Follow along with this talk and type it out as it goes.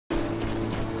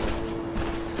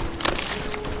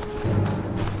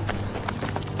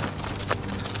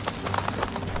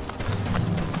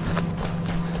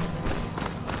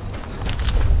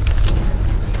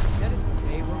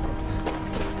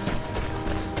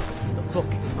book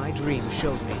in my dream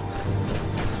showed me.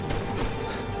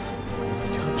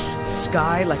 Touch the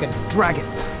sky like a dragon.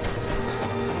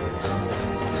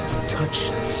 Touch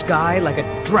the sky like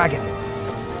a dragon.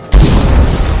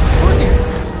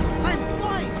 I'm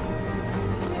flying!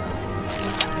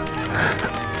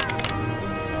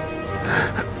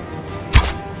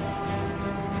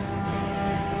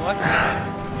 What?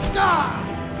 Ah!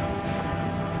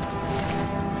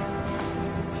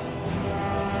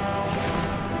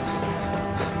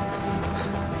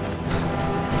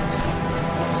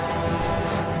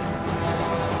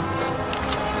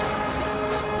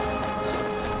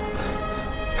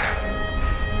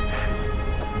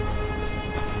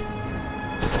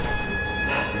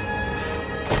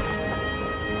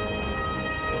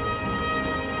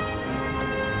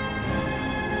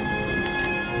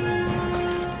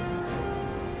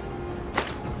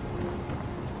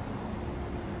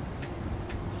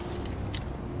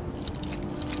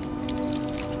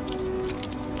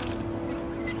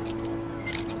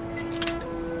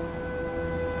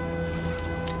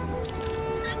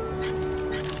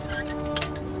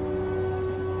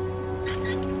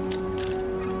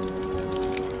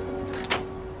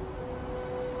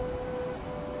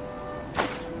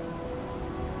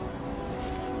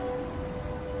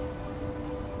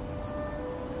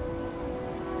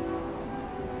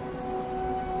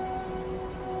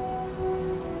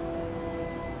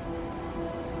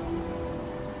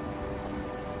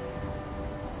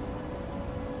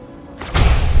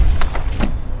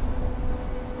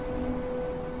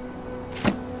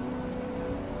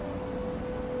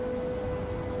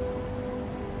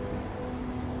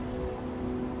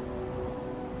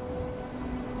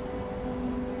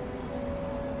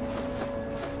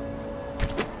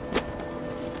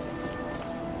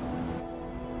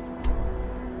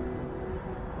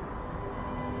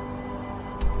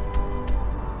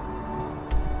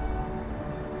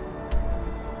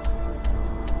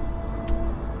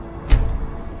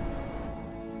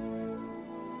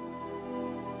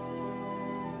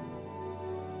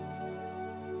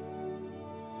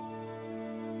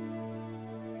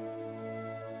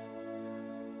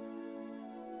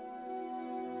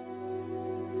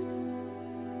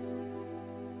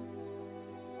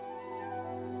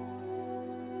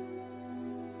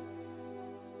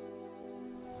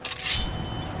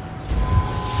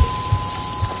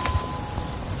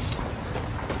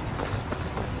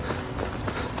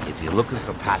 If you're looking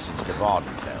for passage to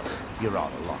Vardenfell, you're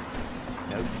on a lot.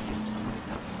 No shit.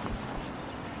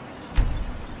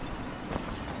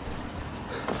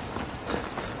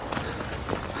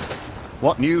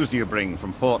 What news do you bring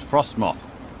from Fort Frostmoth?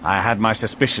 I had my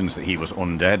suspicions that he was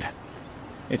undead.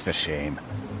 It's a shame.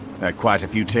 There are quite a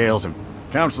few tales of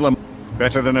Counselor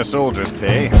better than a soldier's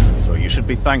pay, so you should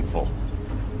be thankful.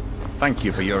 Thank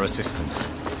you for your assistance.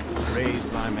 It's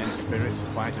raised my men's spirits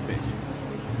quite a bit.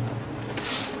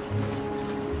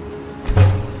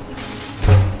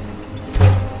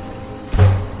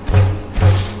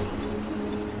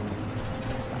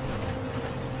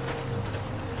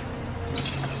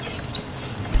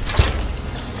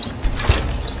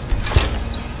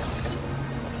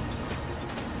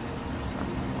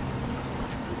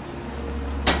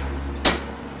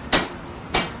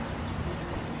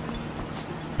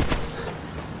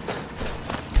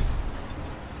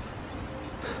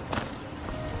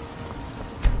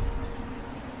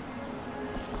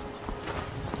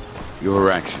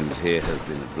 Your actions here have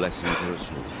been a blessing to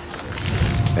us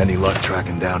all. Any luck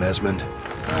tracking down Esmond?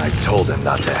 I told him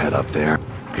not to head up there.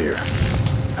 Here,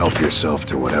 help yourself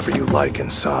to whatever you like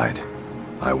inside.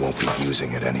 I won't be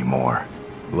using it anymore.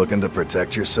 Looking to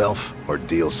protect yourself or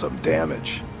deal some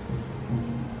damage?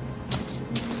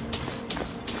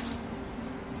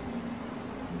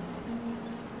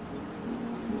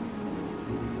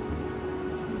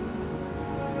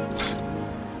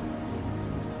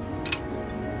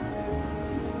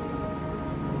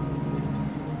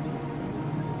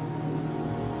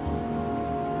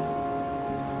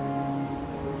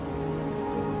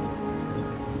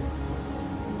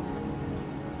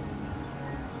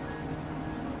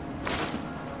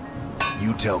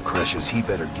 You tell Crushes he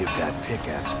better give that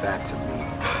pickaxe back to me.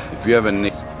 If you ever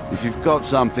need... If you've got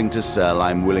something to sell,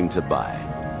 I'm willing to buy.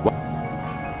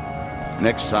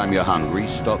 Next time you're hungry,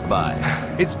 stop by.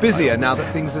 It's busier now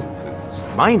that things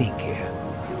are... Mining gear?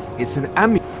 It's an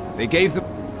amulet. They gave them...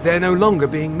 They're no longer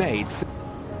being made, so...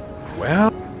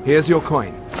 Well, here's your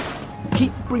coin.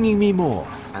 Keep bringing me more,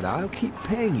 and I'll keep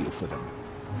paying you for them.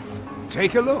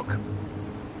 Take a look.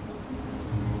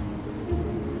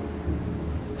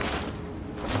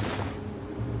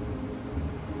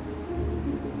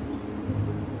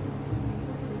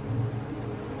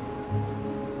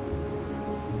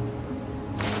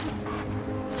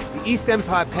 The East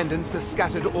Empire pendants are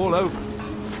scattered all over,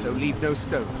 so leave no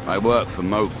stone. I work for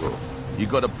Mogul. You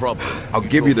got a problem? I'll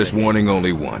give you this warning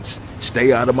only once.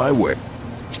 Stay out of my way.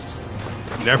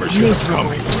 Never should have come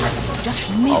here.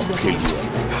 Just I'll miserable. kill you.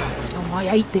 Oh, I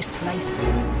hate this place.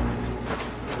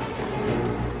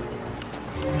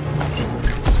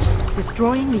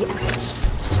 Destroying the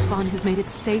spawn has made it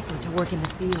safer to work in the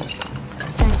fields.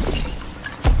 Thank you.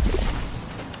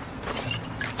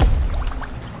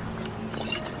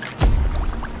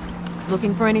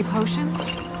 Looking for any potions?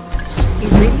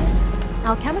 Ingredients?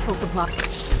 Alchemical supply.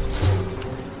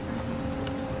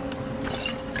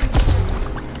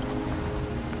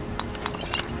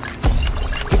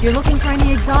 If you're looking for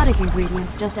any exotic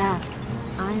ingredients, just ask.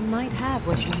 I might have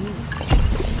what you need.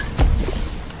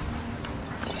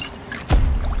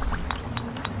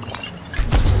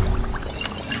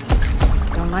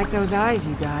 Don't like those eyes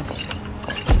you got.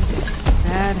 There's a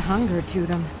bad hunger to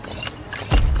them.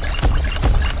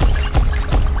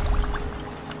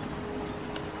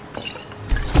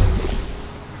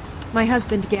 My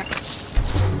husband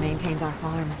maintains our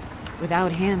farm.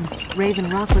 Without him, Raven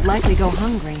Rock would likely go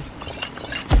hungry.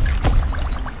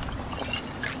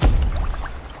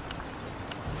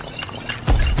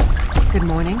 Good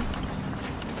morning.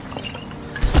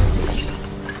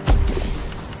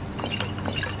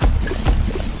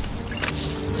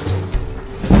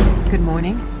 Good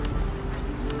morning.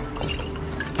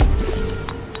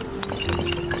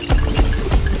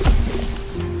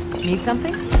 Need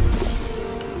something?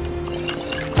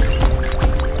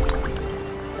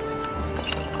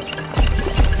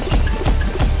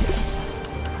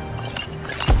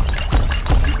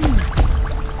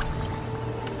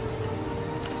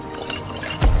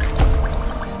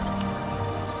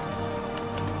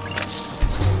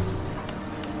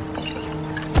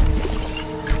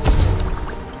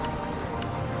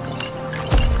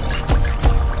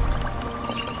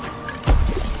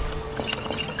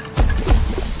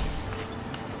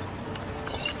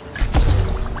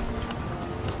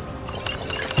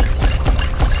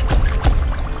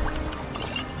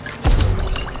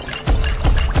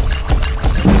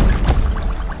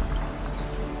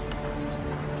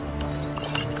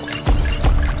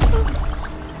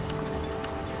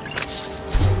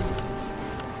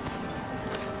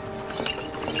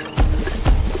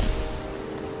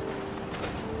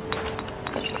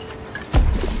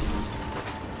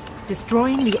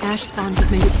 Destroying the ash spawn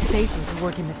has made it safer to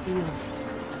work in the fields.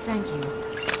 Thank you.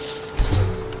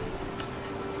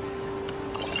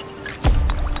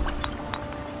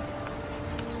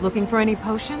 Looking for any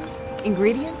potions?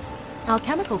 Ingredients?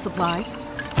 Alchemical supplies?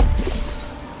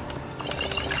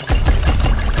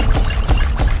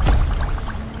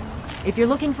 If you're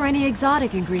looking for any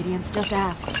exotic ingredients, just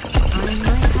ask. I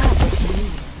might have what you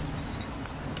need.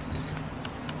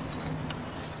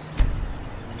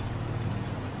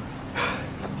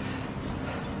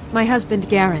 My husband,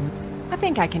 Garen. I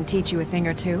think I can teach you a thing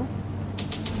or two.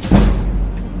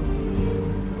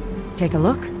 Take a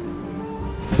look.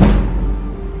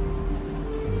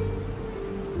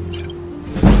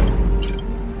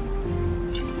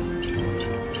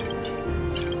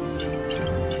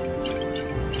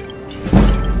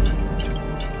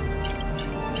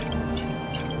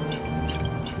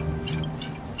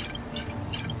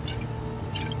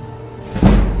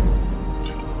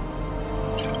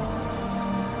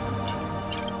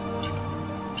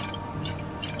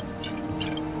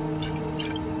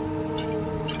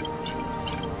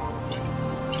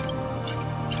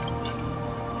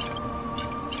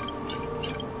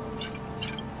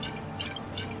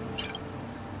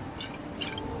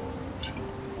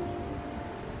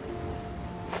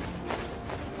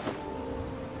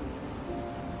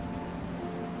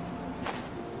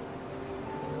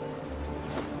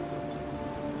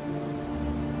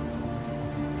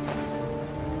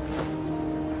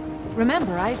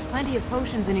 Remember, I have plenty of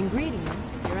potions and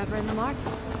ingredients if you're ever in the market.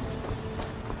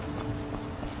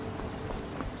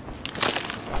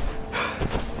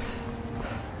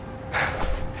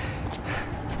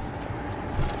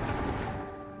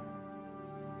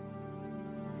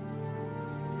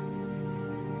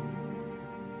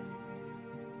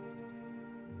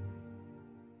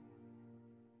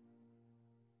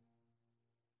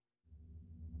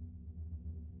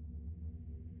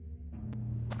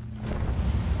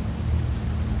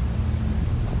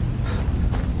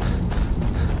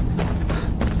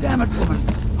 Damn it, woman.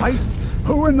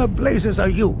 Who in the blazes are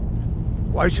you?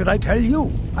 Why should I tell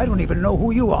you? I don't even know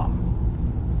who you are.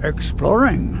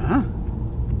 Exploring, huh?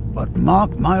 But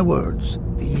mark my words,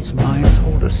 these mines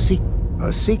hold a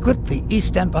secret the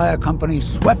East Empire Company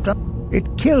swept up.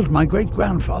 It killed my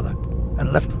great-grandfather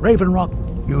and left Raven Rock.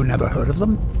 You never heard of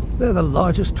them? They're the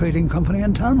largest trading company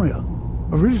in Tamriel,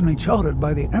 originally chartered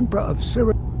by the Emperor of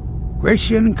Syria,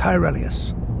 Gratian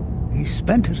Cairelius. He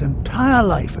spent his entire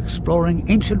life exploring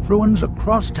ancient ruins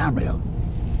across Tamriel.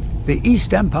 The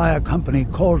East Empire Company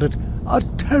called it a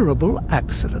terrible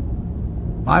accident.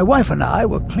 My wife and I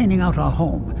were cleaning out our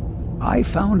home. I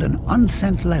found an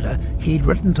unsent letter he'd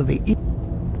written to the East.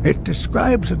 It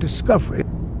describes a discovery.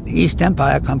 The East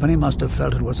Empire Company must have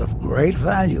felt it was of great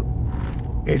value.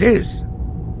 It is.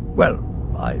 Well,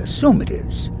 I assume it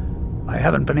is. I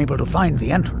haven't been able to find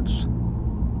the entrance.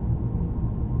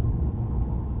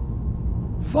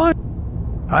 Fine.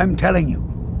 I'm telling you,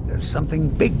 there's something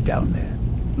big down there.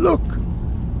 Look!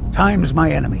 Time's my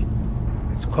enemy.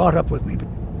 It's caught up with me.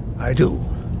 I do.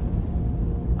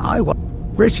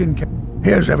 Gratian.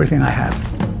 Here's everything I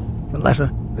have. The letter,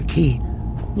 the key.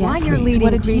 Yes. Why you're leading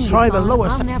What did he try the lower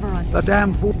I'll side? never understand. The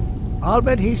damn fool. I'll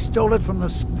bet he stole it from the...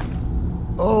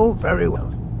 Oh, very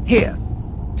well. Here.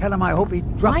 Tell him I hope he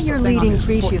drops Why you're the thing on leading his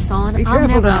foot. Cretius on, Be I'll careful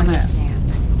never down understand.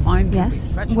 there. Mind Yes?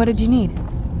 What did you need?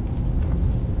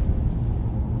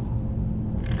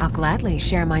 I'll gladly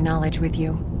share my knowledge with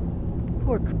you.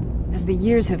 As the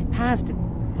years have passed,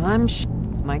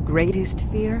 my greatest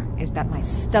fear is that my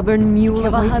stubborn mule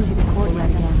of a husband will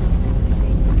let them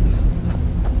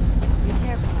Be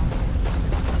careful.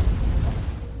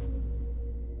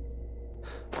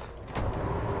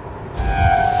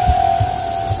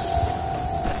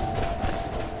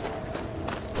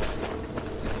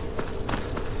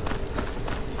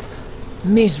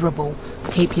 Miserable.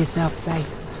 Keep yourself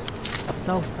safe.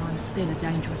 Solstine's still a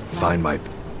dangerous place. Find my...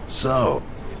 So,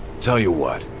 tell you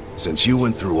what, since you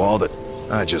went through all that,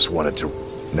 I just wanted to...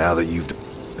 Now that you've...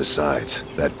 Besides,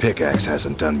 that pickaxe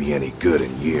hasn't done me any good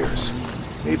in years.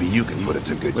 Maybe you can put it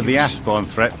to good With use. the Ashbourne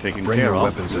threat taken Bring care your of,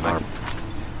 weapons and armor.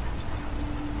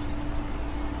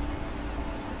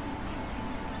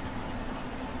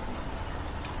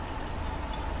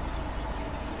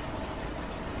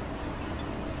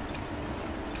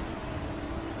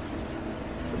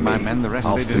 my men the rest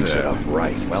I'll they fix it deserve. up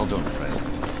right. Well done, friend.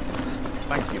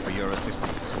 Thank you for your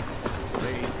assistance.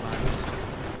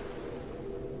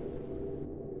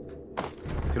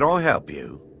 Can I help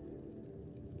you?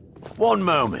 One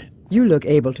moment. You look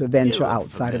able to venture You look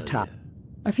outside of familiar. town.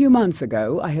 A few months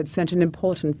ago, I had sent an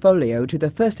important folio to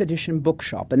the first edition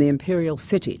bookshop in the Imperial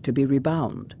City to be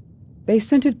rebound. They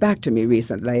sent it back to me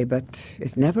recently, but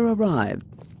it never arrived.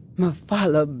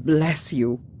 Mephala bless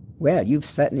you. Well, you've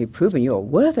certainly proven your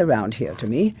worth around here to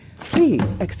me.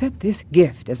 Please accept this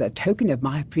gift as a token of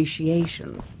my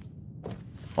appreciation.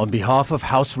 On behalf of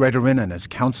House Redorin and as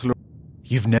Counselor,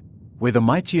 we're the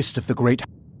mightiest of the great...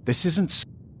 This isn't...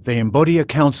 They embody a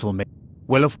council...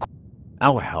 Well, of course,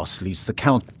 our house leads the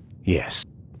count... Yes.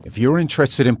 If you're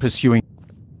interested in pursuing...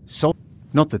 So...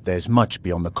 Not that there's much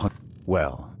beyond the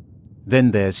Well... Then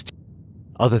there's...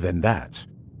 Other than that...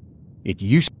 It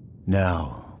used...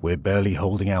 Now... We're barely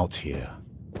holding out here.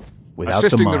 Without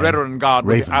Assisting the the mine, Redoran Guard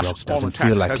with the Raven ASUS Rock small doesn't feel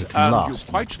attacks like has it can earned last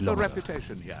you quite much the longer.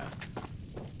 reputation here.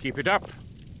 Keep it up.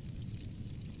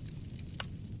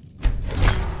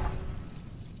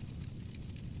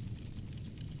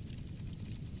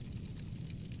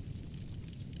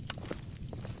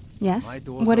 Yes? My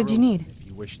doors What are did you open need? If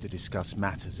you wish to discuss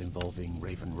matters involving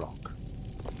Raven Rock.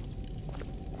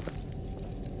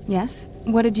 Yes?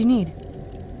 What did you need?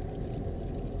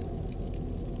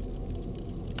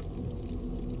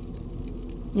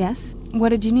 Yes? What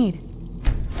did you need?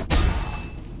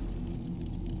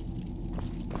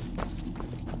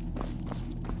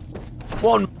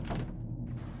 One.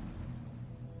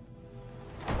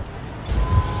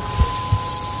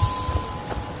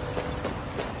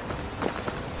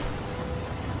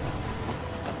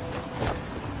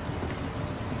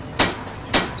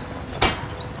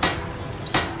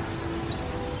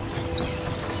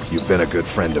 You've been a good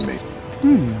friend to me.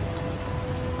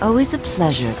 Always a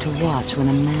pleasure to watch when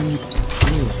a man...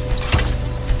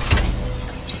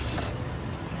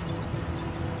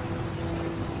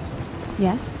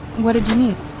 Yes? What did you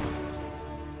need?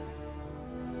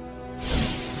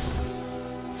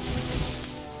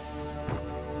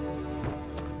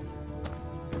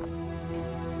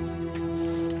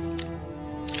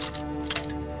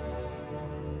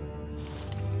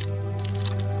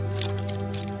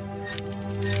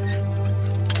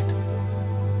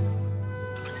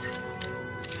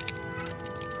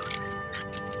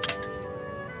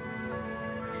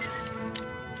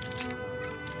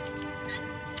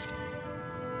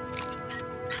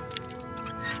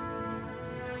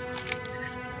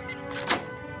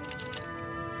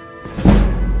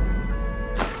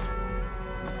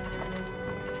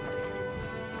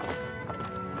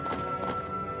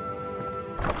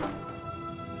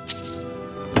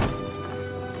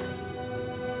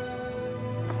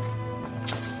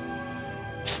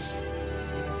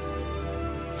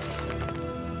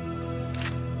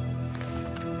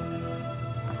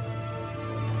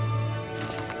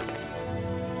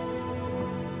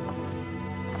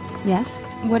 Yes?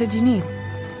 What did you need?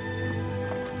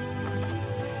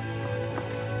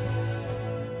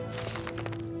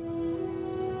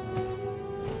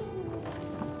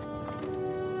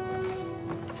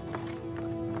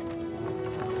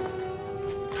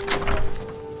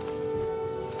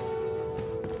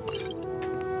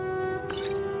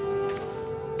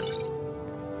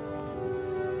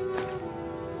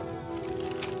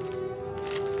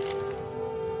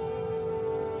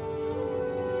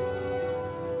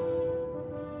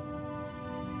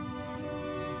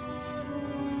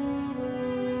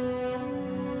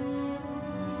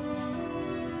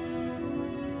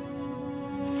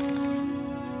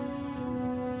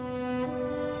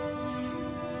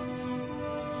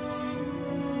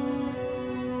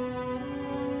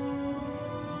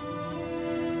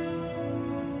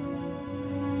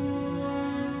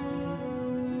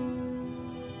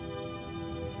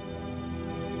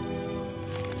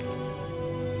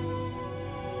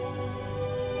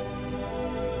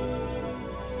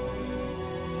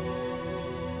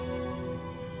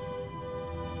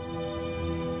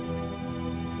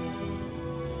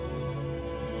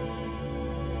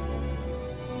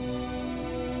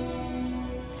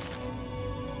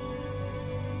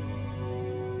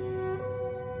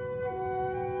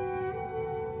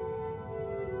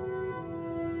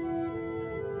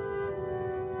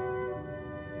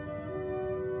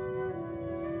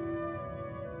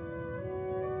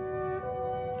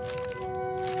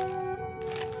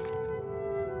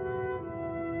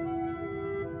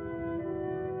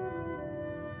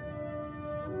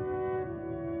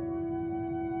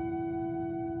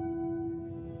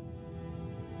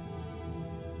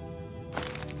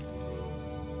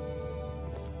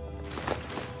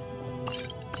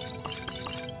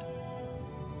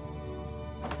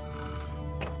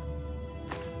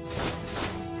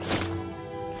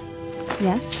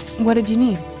 Yes? What did you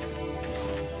need?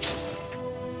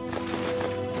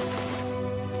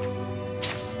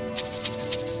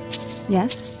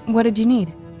 Yes? What did you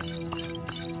need?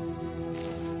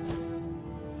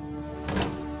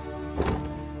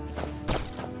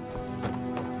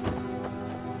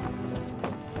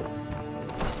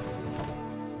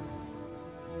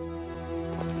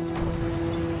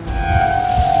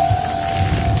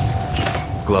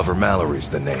 Glover Mallory's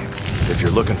the name. If you're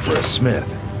looking for a smith,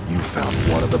 you found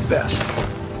one of the best.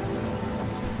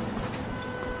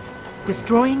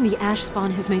 Destroying the ash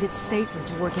spawn has made it safer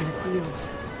to work in the fields.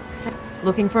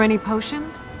 Looking for any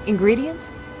potions? Ingredients?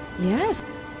 Yes.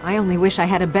 I only wish I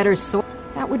had a better sword.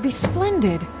 That would be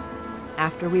splendid.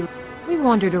 After we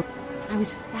wandered around, I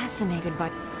was fascinated by...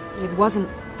 It wasn't...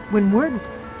 When word...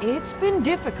 It's been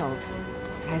difficult.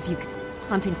 As you...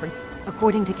 Hunting for...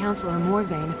 According to Counselor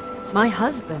Morvain, my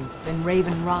husband's been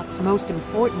Raven Rock's most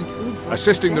important food source.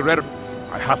 Assisting the Red...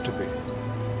 I have to be.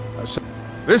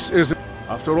 This is...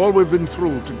 After all we've been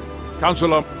through to...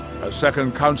 Counselor... As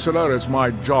second counselor, it's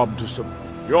my job to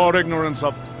your ignorance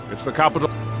of... It's the capital.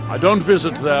 I don't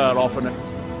visit there often.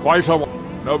 Quite a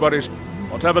while. Nobody's...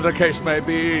 Whatever the case may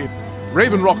be...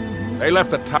 Raven Rock, they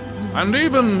left the town. And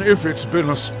even if it's been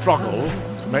a struggle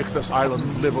to make this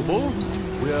island livable,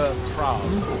 we're proud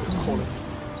to call it.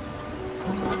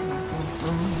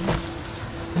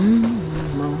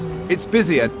 It's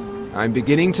busier. I'm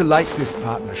beginning to like this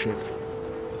partnership.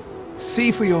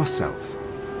 See for yourself.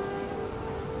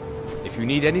 If you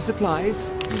need any supplies,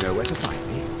 you know where to find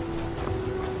me.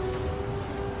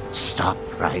 Stop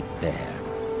right there.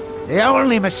 The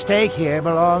only mistake here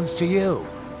belongs to you.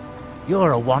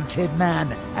 You're a wanted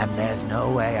man, and there's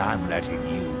no way I'm letting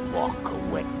you walk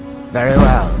away. Very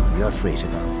well, you're free to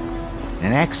go. The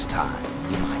next time,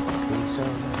 you might not be so...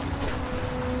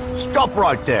 Stop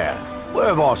right there. Where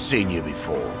have I seen you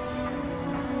before?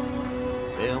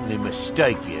 The only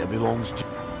mistake here belongs to...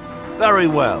 Very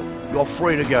well, you're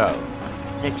free to go.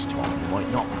 Next time, you might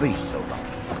not be so lucky.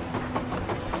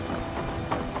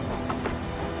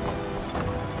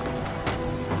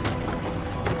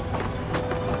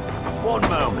 One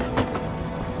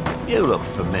moment. You look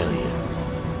familiar.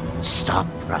 Stop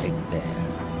right there.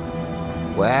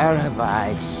 Where have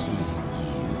I seen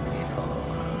you before?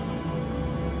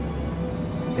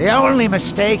 The only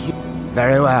mistake...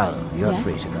 Very well, you're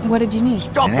free to go. What did you need?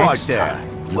 Stop right there.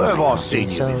 Where have I seen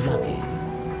you before?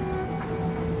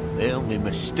 The only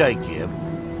mistake here...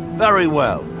 Very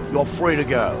well, you're free to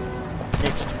go.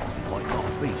 Next time, you might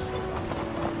not be so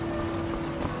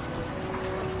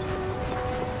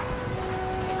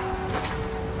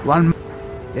lucky.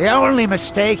 The only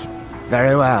mistake...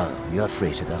 Very well, you're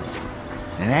free to go.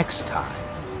 The next time,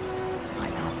 you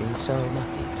might not be so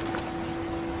lucky.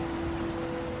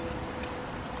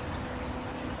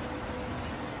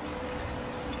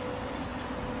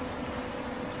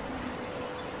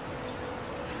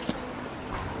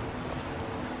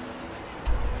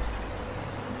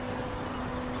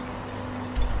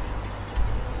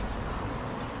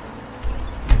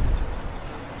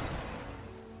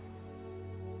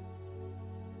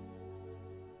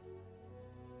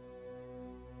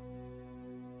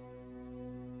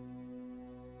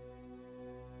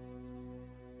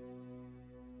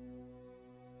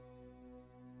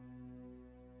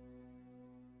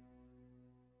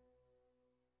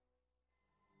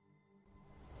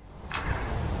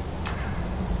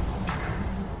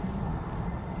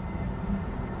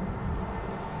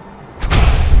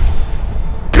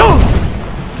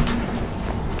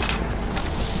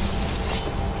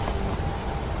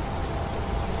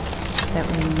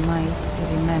 made to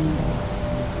remember.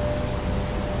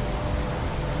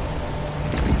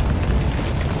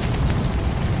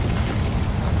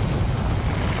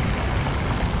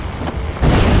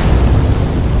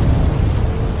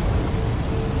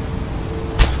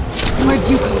 Where'd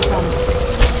you come from?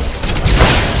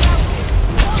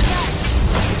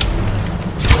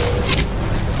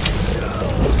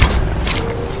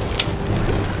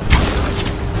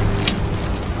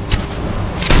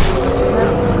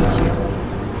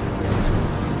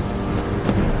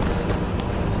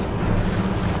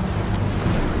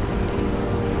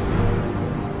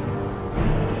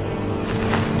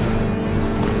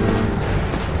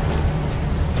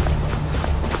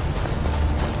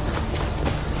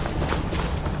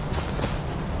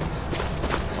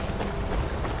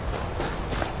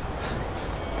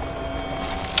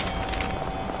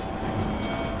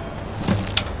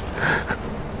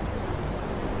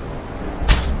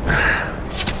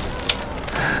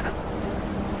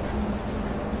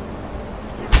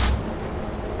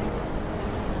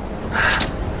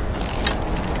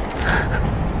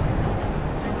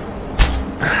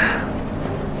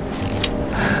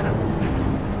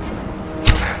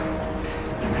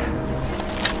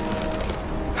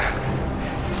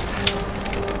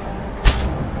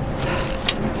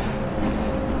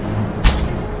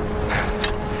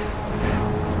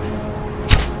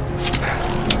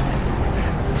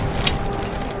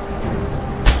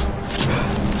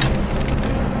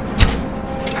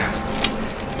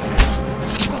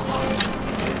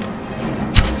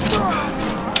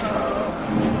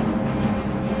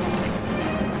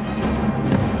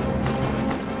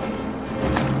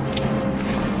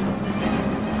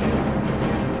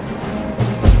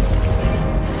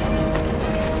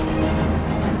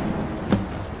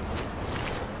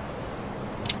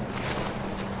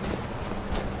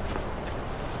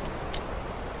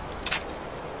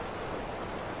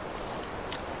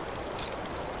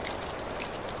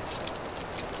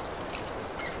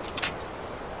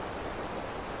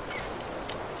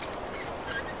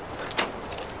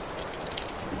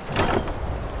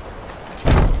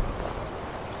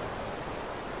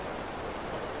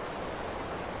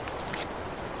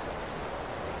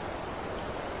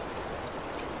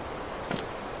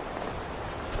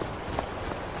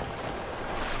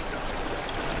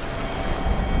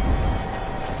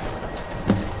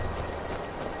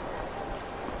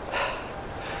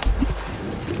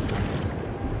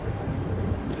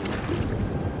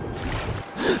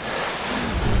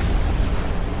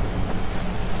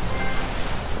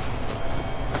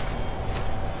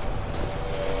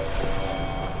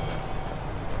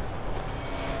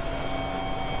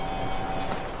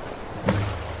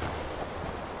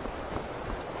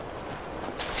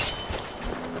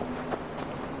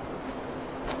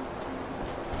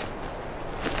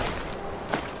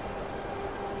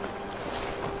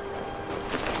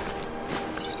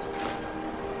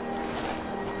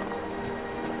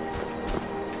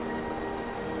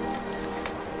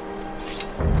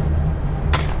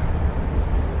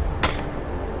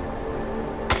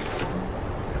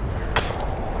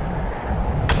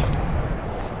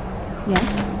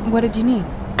 Yes? What did you need?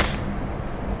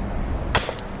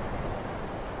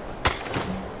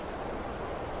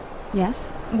 Yes?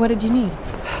 What did you need?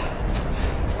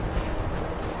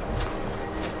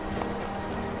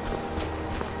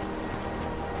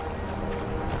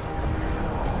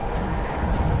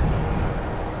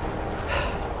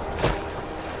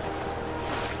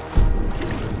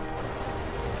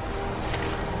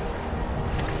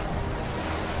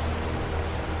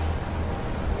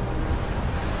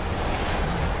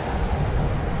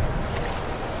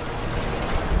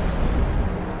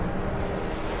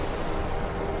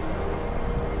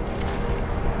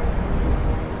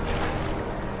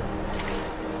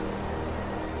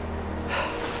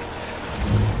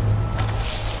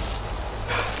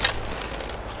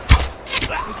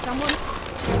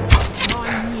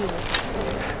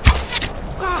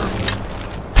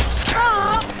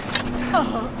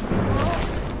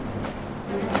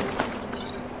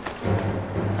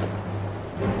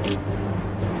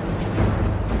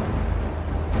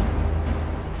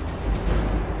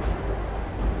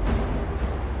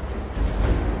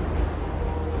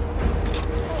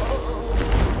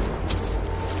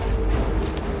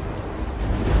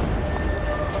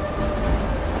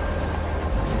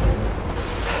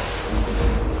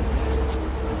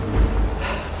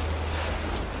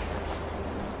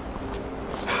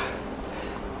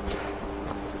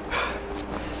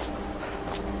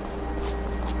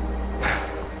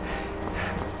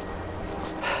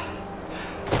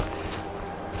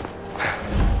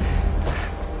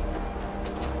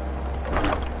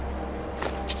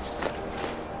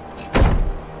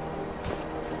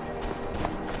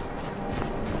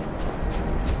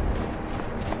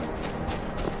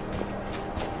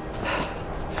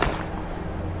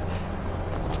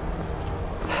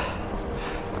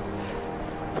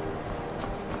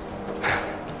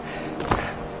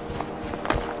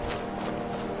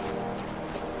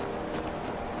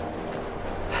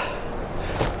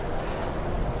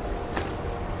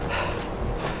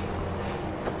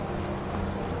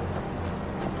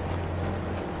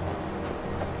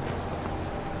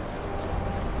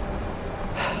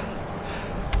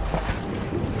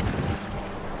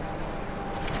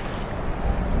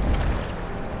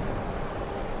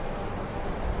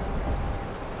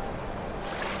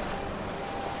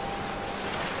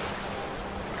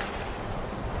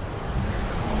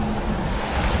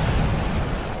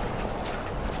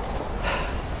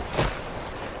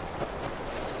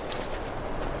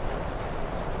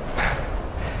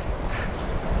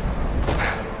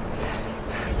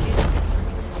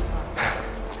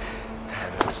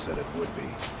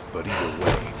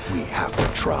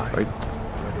 have to try.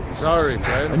 Sorry,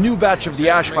 friend. A new batch of the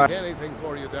ash Can't fire. make anything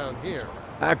for you down here.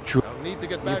 Actually, I'll need to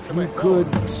get back if to my you phone.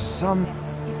 could, some...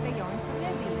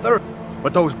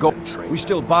 But those go... We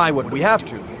still buy what we have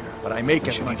to, but I make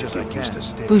as much as I can.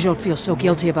 Bujold feels so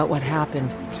guilty about what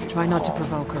happened. Try not to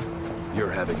provoke her. You're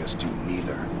having us do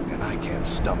neither, and I can't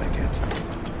stomach it.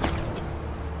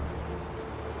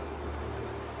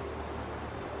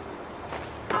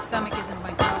 Stomach isn't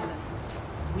my problem.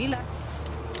 We like.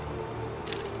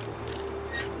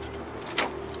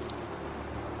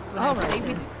 When I say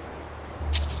we,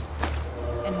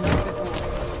 and not before.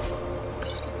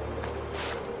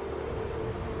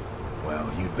 Well,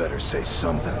 you'd better say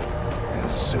something,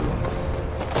 and soon.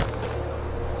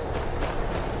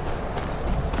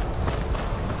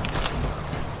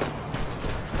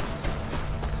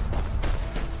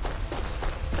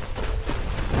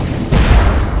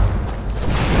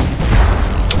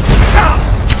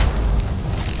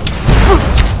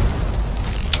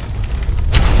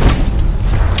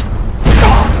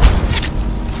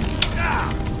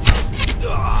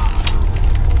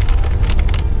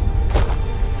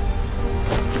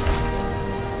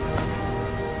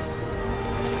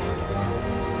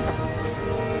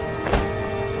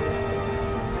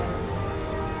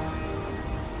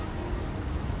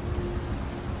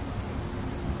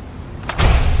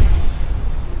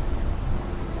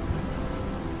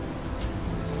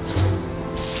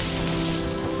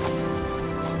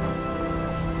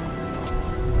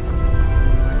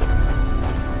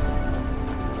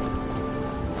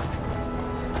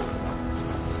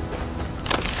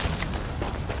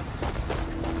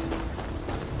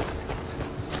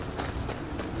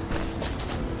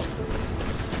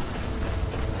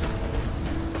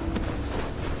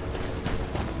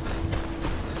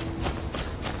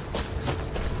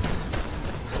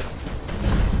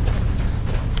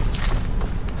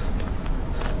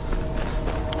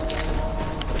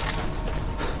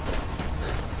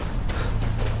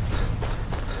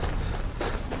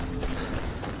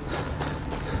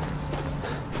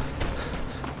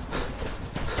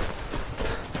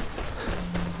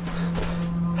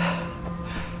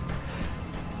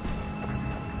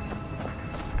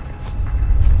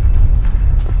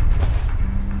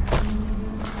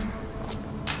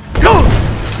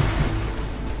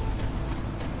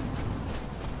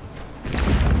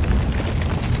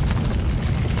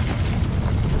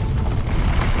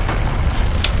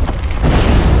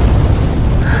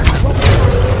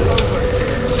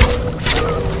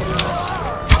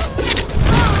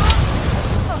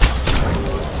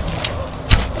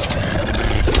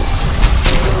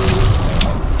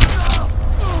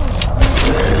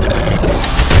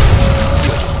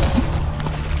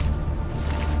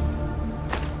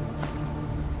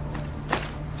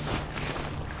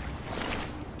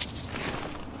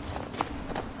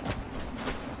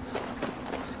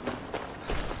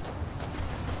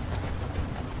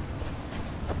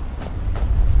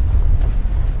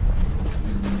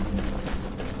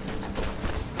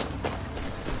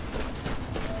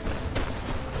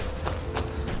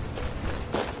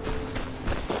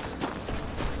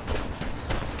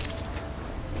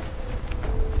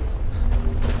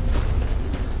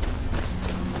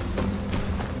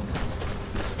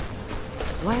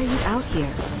 Why are you out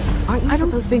here? Aren't you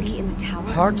supposed to be in the tower?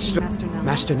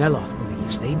 Master Neloth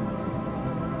believes they...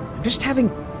 I'm just having...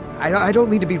 I don't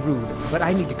mean to be rude, but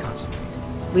I need to concentrate.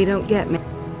 We don't get...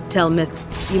 Tell Myth...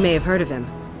 You may have heard of him.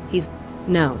 He's...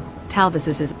 No. Talvis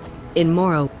is his... In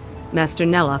Morrow, Master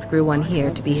Neloth grew one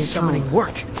here to be his summoning home.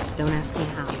 work. Don't ask me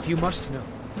how. If you must know.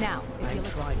 Now, if you'll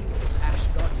trying to get this Ash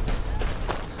Guardians.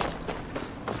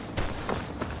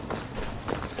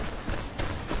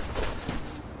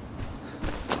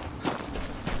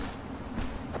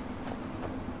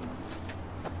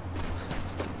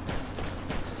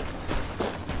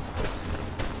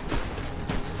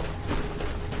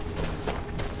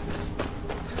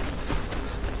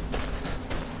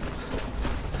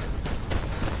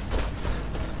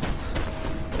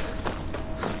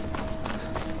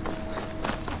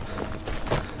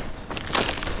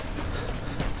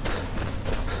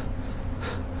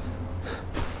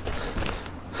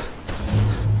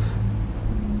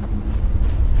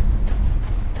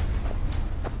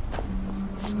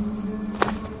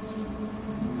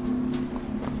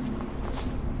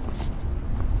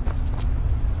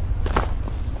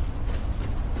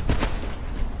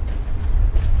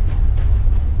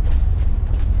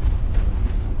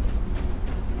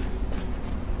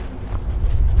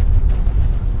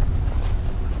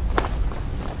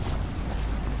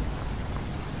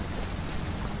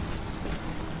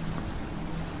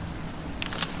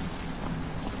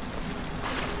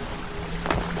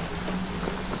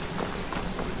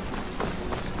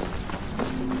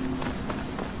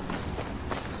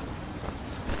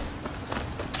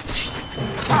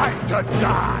 to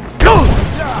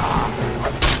die!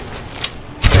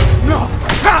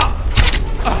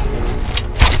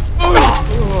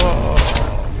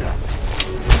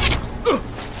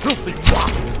 Filthy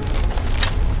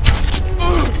rot!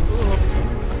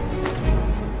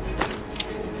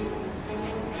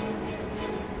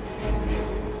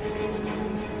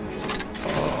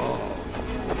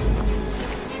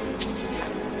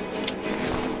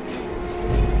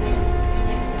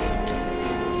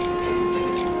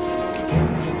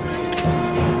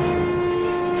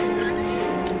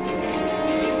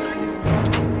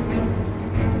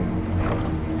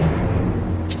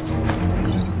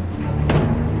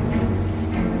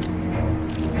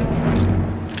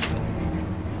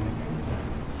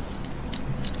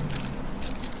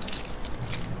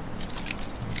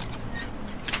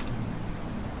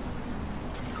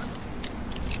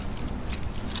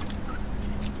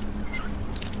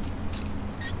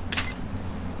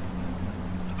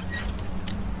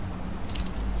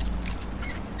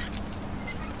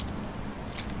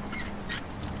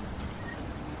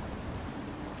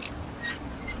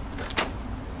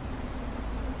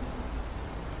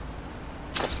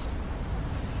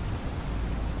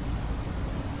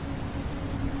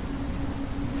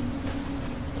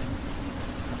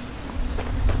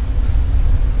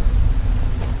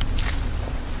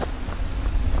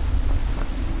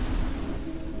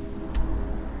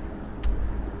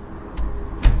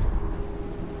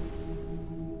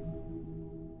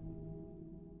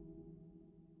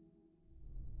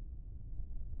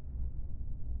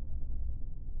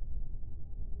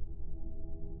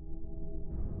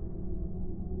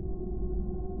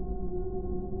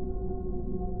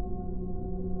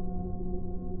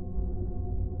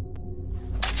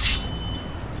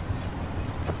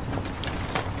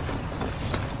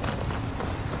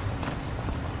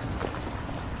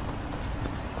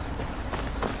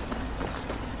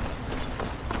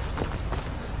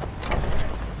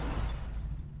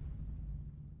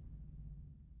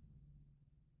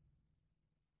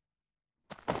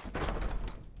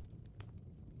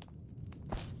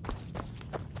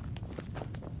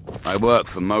 I work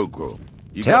for Mogul.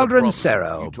 Teldrin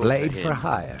Sero, blade for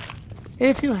hire.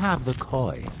 If you have the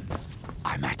coin,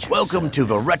 I'm at your Welcome to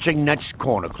the Retching Net's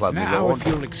Corner Club, my Now, lord. if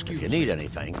you'll excuse If you need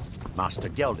anything, Master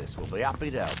Geldis will be happy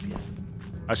to help you.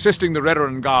 Assisting the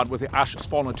Redoran Guard with the Ash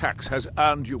Spawn attacks has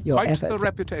earned you Your quite efforts, the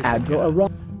reputation. Admiral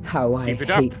ROG. How I Keep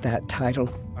it up. hate that title.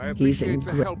 I He's appreciate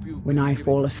the help when I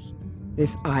fall asleep.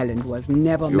 This island was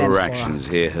never meant Your for actions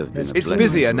us. here have been a It's blessing.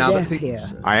 busier now that Death things...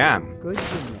 here. I am. Good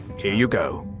evening. Here you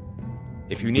go.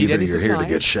 If you need Either any you're here to supplies,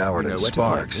 get showered you know in where to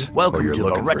find sparks, me. Welcome or you're to the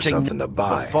looking for Retching something to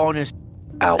buy. The finest.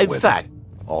 Out In with fact,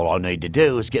 all I need to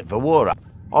do is get the water.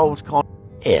 I was kind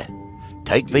here.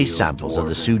 Take these Steel, samples of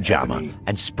the dwarven, Sujama ebony.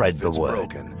 and spread If the it's word.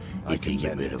 broken, I If you can get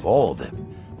mend rid it. of all of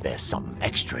them, there's something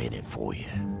extra in it for you.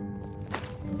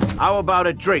 How about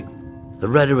a drink? The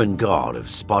Redoran Guard have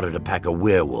spotted a pack of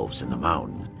werewolves in the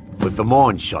mountain. With the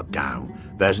mine shut down,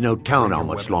 there's no telling how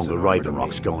much longer Raven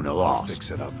Rock's going to last.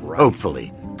 Fix it up right.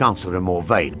 Hopefully, Councillor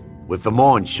Morvain, with the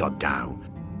mine shut down,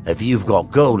 if you've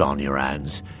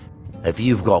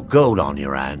got gold on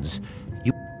your hands,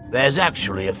 there's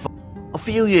actually a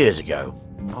few years ago,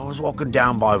 I was walking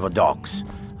down by the docks,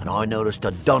 and I noticed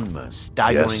a Dunmer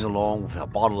staggering Yes. along with a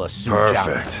bottle of Sujama.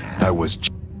 Perfect. I was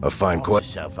a fine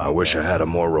question. I wish I had a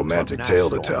more romantic tale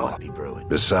to tell.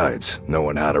 Besides,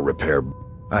 knowing how to repair...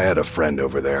 I had a friend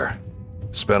over there.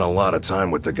 Spent a lot of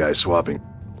time with the guy swapping.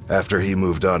 After he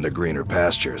moved on to greener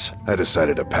pastures, I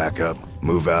decided to pack up,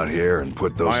 move out here, and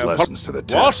put those lessons to the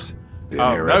test. Been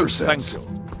here ever since.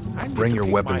 Bring your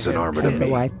weapons and armor to As the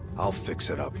me. wife. I'll fix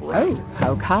it up right. Oh,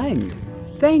 how kind.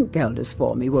 Thank Geldis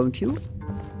for me, won't you?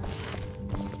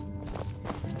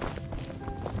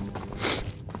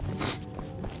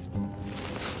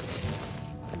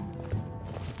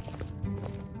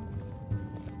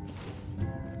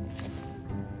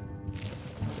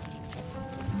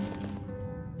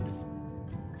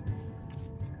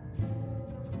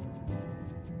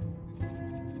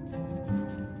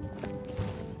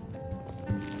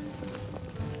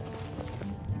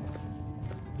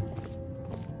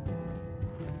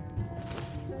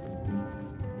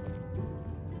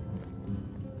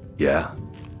 Yeah?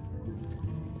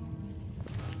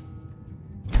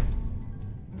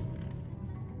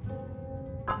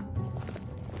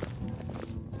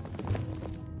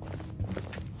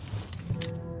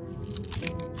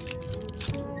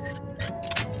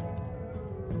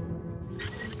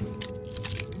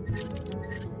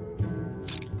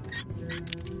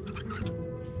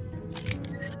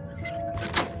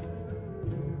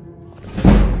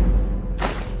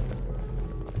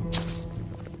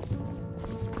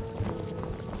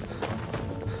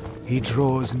 He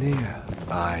draws near.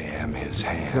 I am his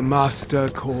hand. The master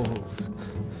calls.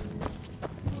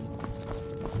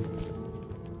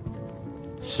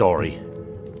 Sorry.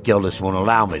 Gildas won't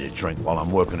allow me to drink while I'm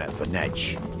working at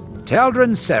Venetch.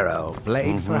 Teldrin Cero,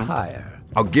 blade for hire.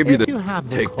 I'll give you If the... you have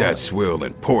the Take that coin, swill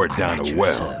and pour it down at a your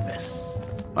well. service.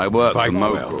 I work for Fight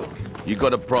well. Mokro. You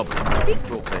got a problem?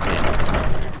 Talk to him.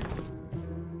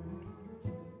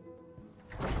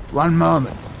 One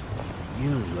moment.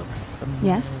 You look familiar.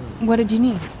 Yes? What did you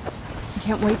need? I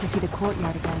can't wait to see the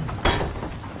courtyard again.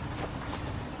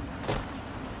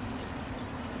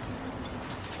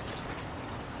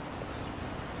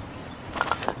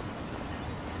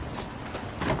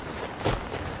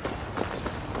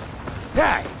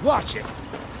 Hey, watch it!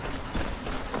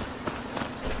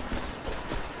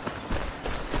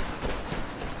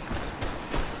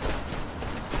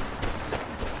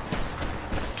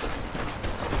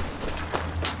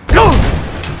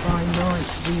 By night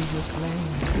we were playing.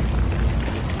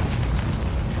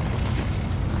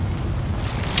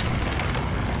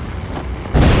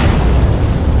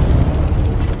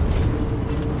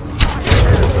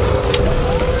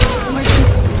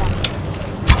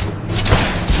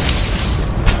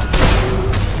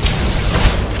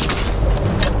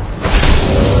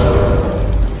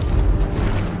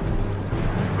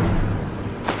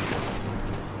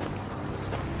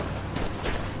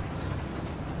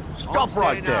 Stop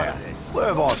right there. Where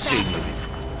have I seen you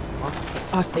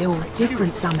before? I feel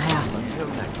different somehow.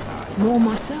 More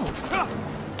myself.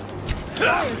 Get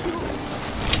out of here.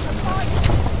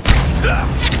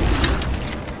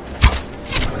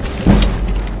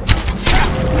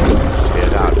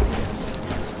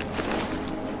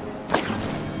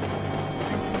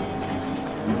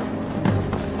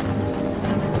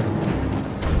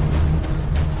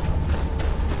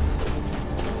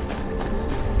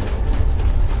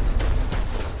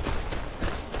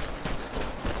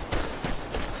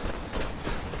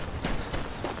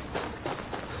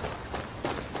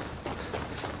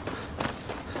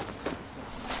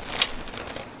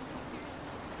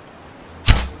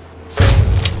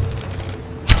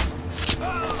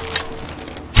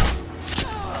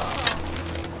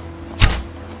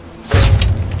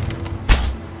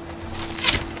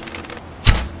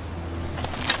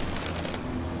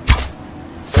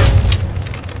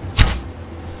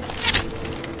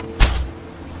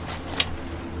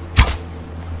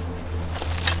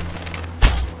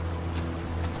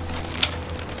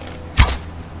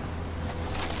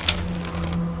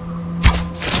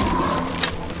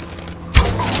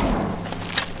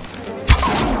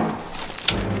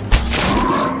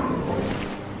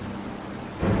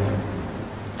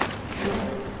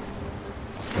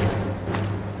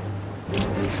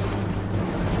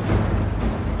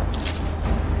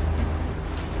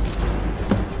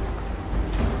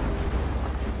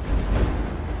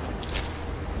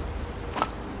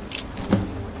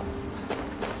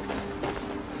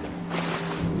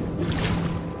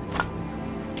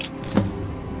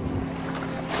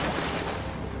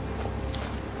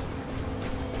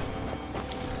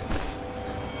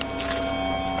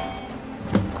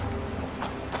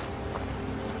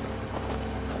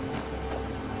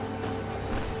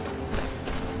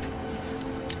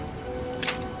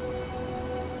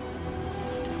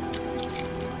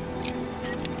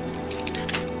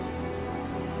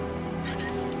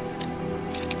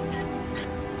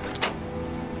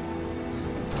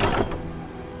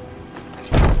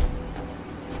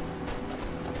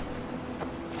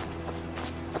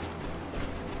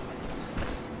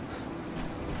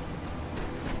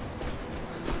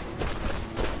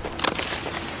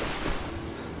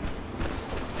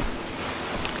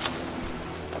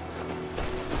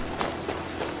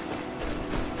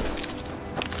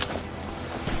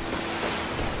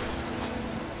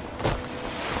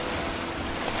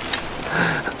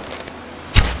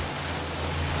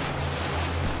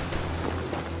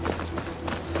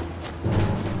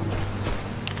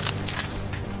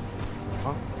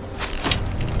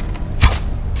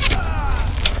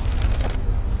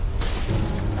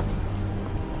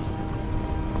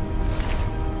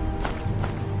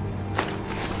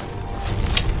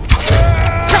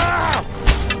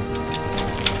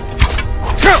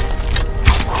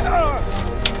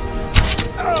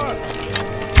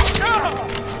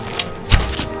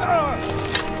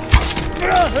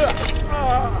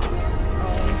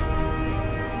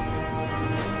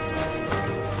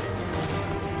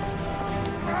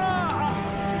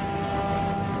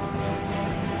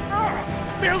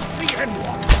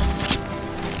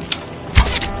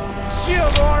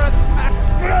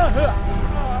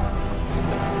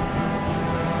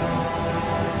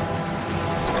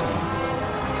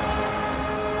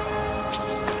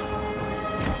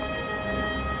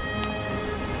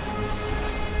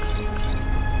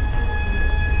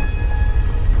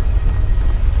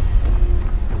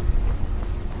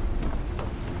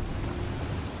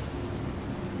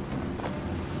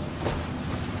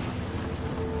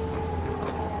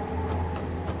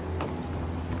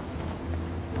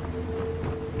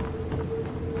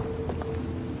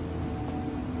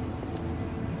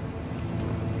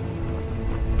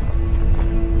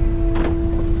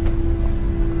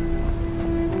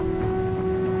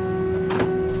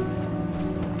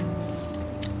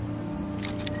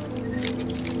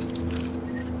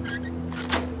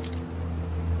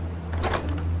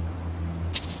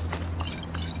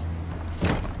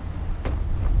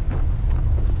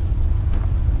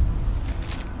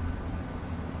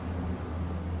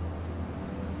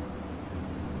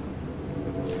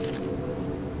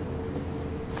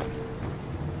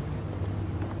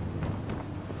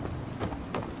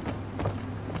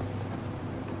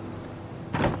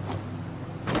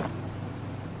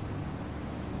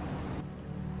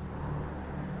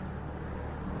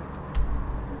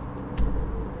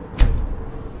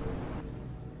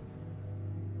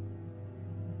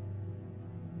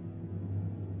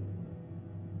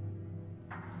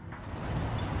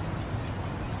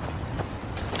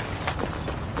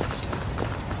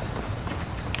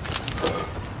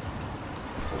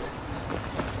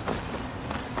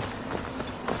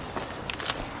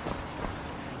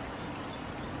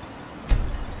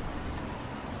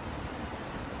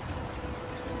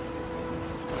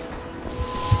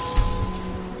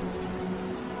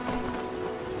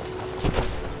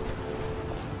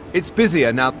 It's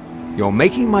busier now. You're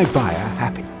making my buyer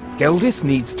happy. Geldis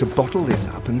needs to bottle this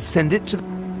up and send it to...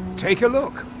 Take a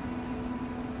look.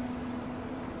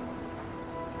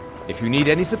 If you need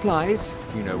any supplies,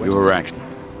 you know where to... Your action.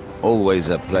 Always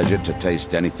a pleasure to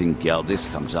taste anything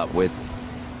Geldis comes up with.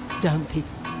 Don't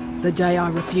pity. The day I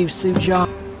refused Sujar,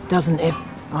 doesn't it?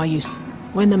 I used...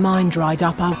 When the mine dried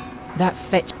up, that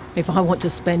fetch... If I want to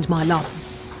spend my last...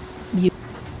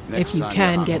 If you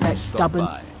can get that stubborn...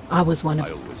 I was one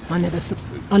of... I never...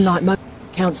 Unlike most...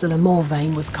 Councillor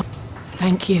Morvain was...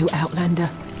 Thank you, Outlander.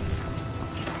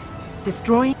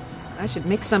 Destroying? I should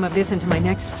mix some of this into my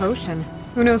next potion.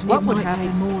 Who knows what would happen? It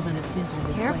might take more than a simple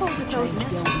request. Careful with those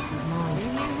Geldis's mind.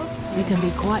 It can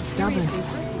be quite stubborn.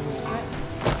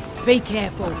 Be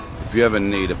careful. If you ever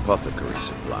need apothecary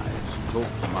supplies, talk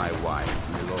to my wife,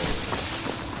 Milord.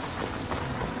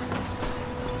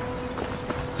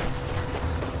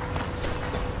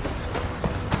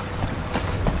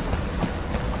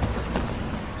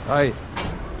 Aye.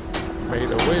 May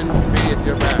the wind be at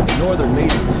your back. The Northern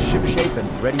Maiden is shipshape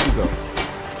and ready to go.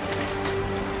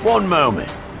 One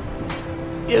moment.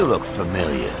 You look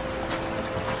familiar.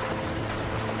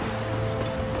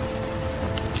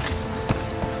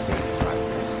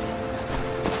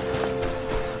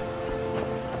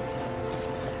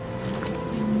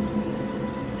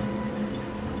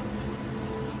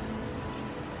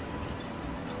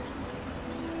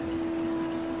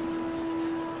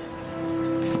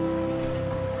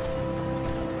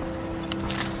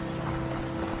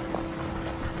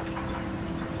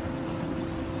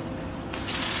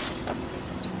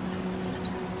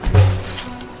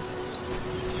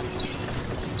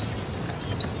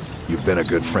 You've been a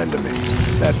good friend to me.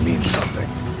 That means something.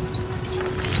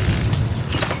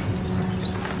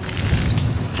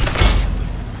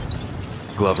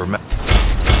 Glover Ma-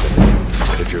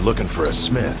 If you're looking for a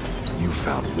smith, you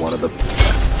found one of the...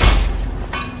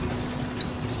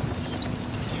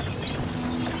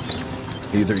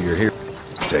 Either you're here...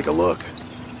 Take a look.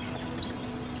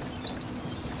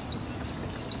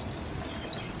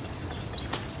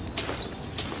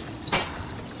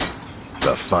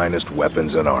 The finest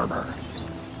weapons and armor.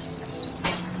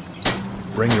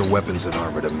 Bring your weapons and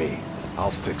armor to me.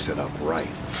 I'll fix it up right.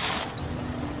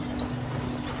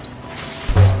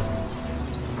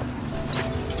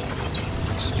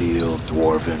 Steel,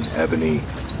 dwarven, ebony.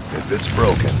 If it's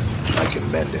broken, I can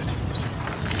mend it.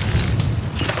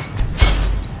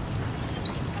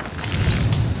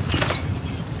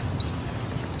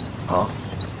 Huh?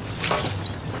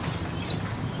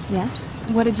 Yes?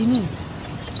 What did you need?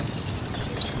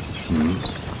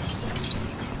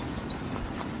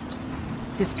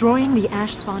 Destroying the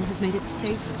ash spawn has made it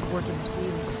safer to work in the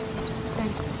fields.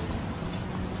 Thank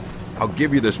you. I'll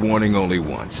give you this warning only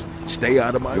once. Stay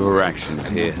out of my... Your actions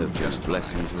here have just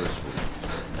blessing to us.